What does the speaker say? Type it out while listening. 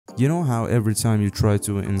You know how every time you try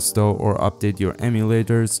to install or update your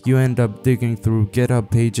emulators, you end up digging through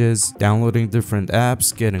GitHub pages, downloading different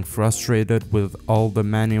apps, getting frustrated with all the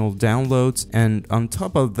manual downloads, and on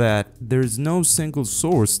top of that, there's no single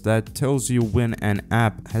source that tells you when an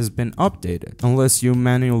app has been updated, unless you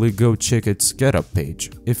manually go check its GitHub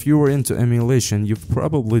page. If you were into emulation, you've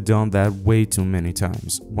probably done that way too many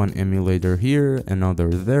times. One emulator here, another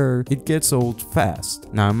there, it gets old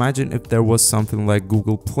fast. Now imagine if there was something like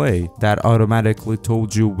Google Play that automatically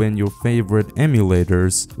told you when your favorite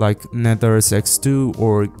emulators like NetherSX2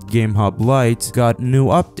 or GameHub Lite got new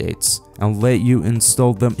updates and let you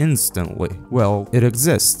install them instantly. Well, it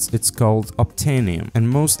exists. It's called Obtainium, and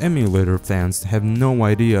most emulator fans have no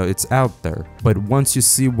idea it's out there. But once you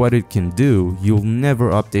see what it can do, you'll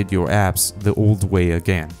never update your apps the old way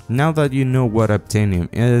again. Now that you know what Obtainium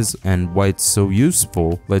is and why it's so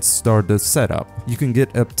useful, let's start the setup. You can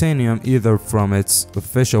get Obtainium either from its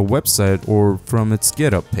official website or from its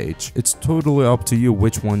GitHub page. It's totally up to you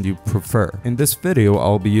which one you prefer. In this video,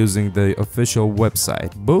 I'll be using the official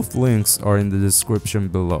website. Both links are in the description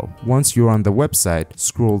below. Once you're on the website,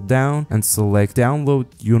 scroll down and select Download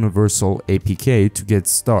Universal APK to get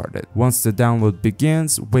started. Once the download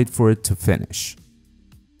begins, wait for it to finish.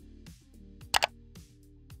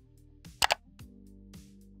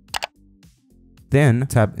 Then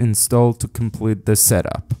tap Install to complete the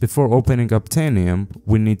setup. Before opening Obtainium,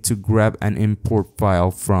 we need to grab an import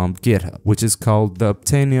file from GitHub, which is called the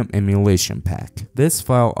Obtainium Emulation Pack. This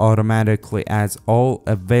file automatically adds all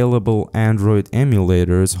available Android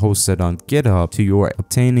emulators hosted on GitHub to your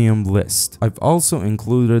Obtainium list. I've also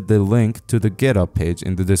included the link to the GitHub page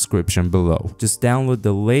in the description below. Just download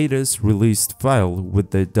the latest released file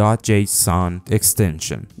with the .json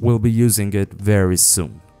extension. We'll be using it very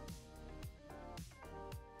soon.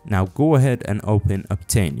 Now go ahead and open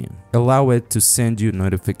Obtainium. Allow it to send you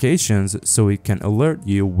notifications so it can alert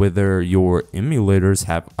you whether your emulators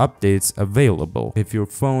have updates available. If your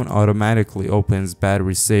phone automatically opens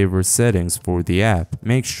battery saver settings for the app,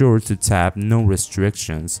 make sure to tap no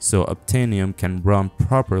restrictions so Obtainium can run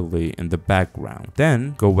properly in the background.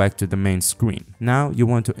 Then go back to the main screen. Now you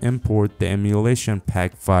want to import the emulation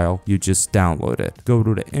pack file you just downloaded. Go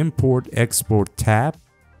to the Import Export tab.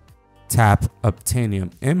 Tap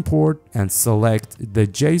Obtainium Import and select the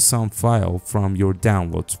JSON file from your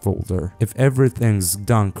downloads folder. If everything's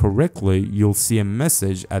done correctly, you'll see a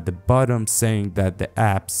message at the bottom saying that the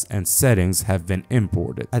apps and settings have been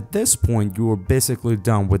imported. At this point, you are basically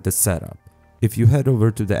done with the setup. If you head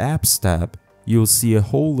over to the Apps tab, you'll see a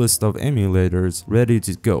whole list of emulators ready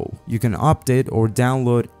to go. You can update or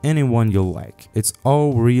download any one you like. It's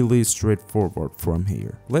all really straightforward from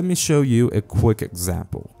here. Let me show you a quick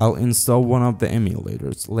example. I'll install one of the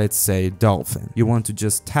emulators, let's say Dolphin. You want to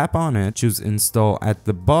just tap on it, choose Install at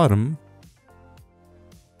the bottom,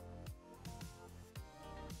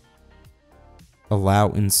 allow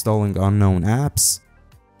installing unknown apps,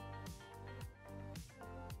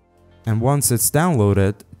 and once it's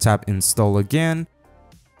downloaded, tap Install again,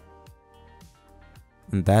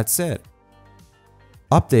 and that's it.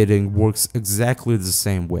 Updating works exactly the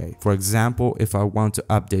same way. For example, if I want to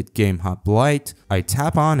update GameHub Lite, I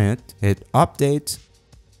tap on it, hit Update,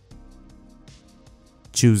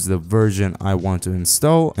 choose the version I want to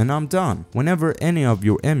install, and I'm done. Whenever any of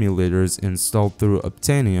your emulators installed through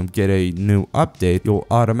Obtainium get a new update, you'll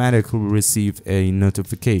automatically receive a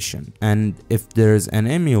notification. And if there's an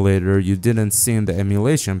emulator you didn't see in the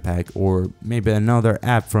emulation pack, or maybe another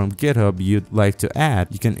app from GitHub you'd like to add,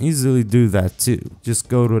 you can easily do that too. Just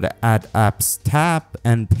go to the Add Apps tab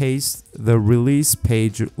and paste the release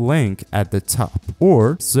page link at the top,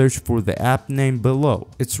 or search for the app name below.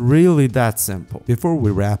 It's really that simple. Before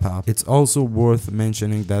we wrap up, it's also worth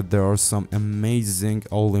mentioning that there are some amazing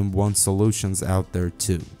all-in-one solutions out there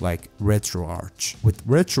too, like RetroArch. With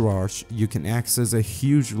RetroArch, you can access a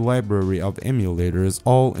huge library of emulators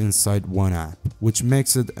all inside one app, which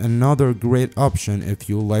makes it another great option if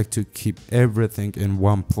you like to keep everything in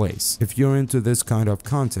one place. If you're into this kind of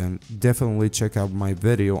content, definitely check out my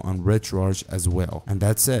video on RetroArch as well. And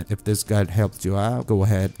that's it. If this guide helped you out, go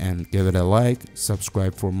ahead and give it a like,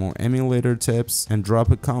 subscribe for more emulator tips, and drop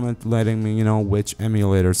a comment letting me know which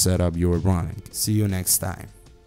emulator setup you're running. See you next time.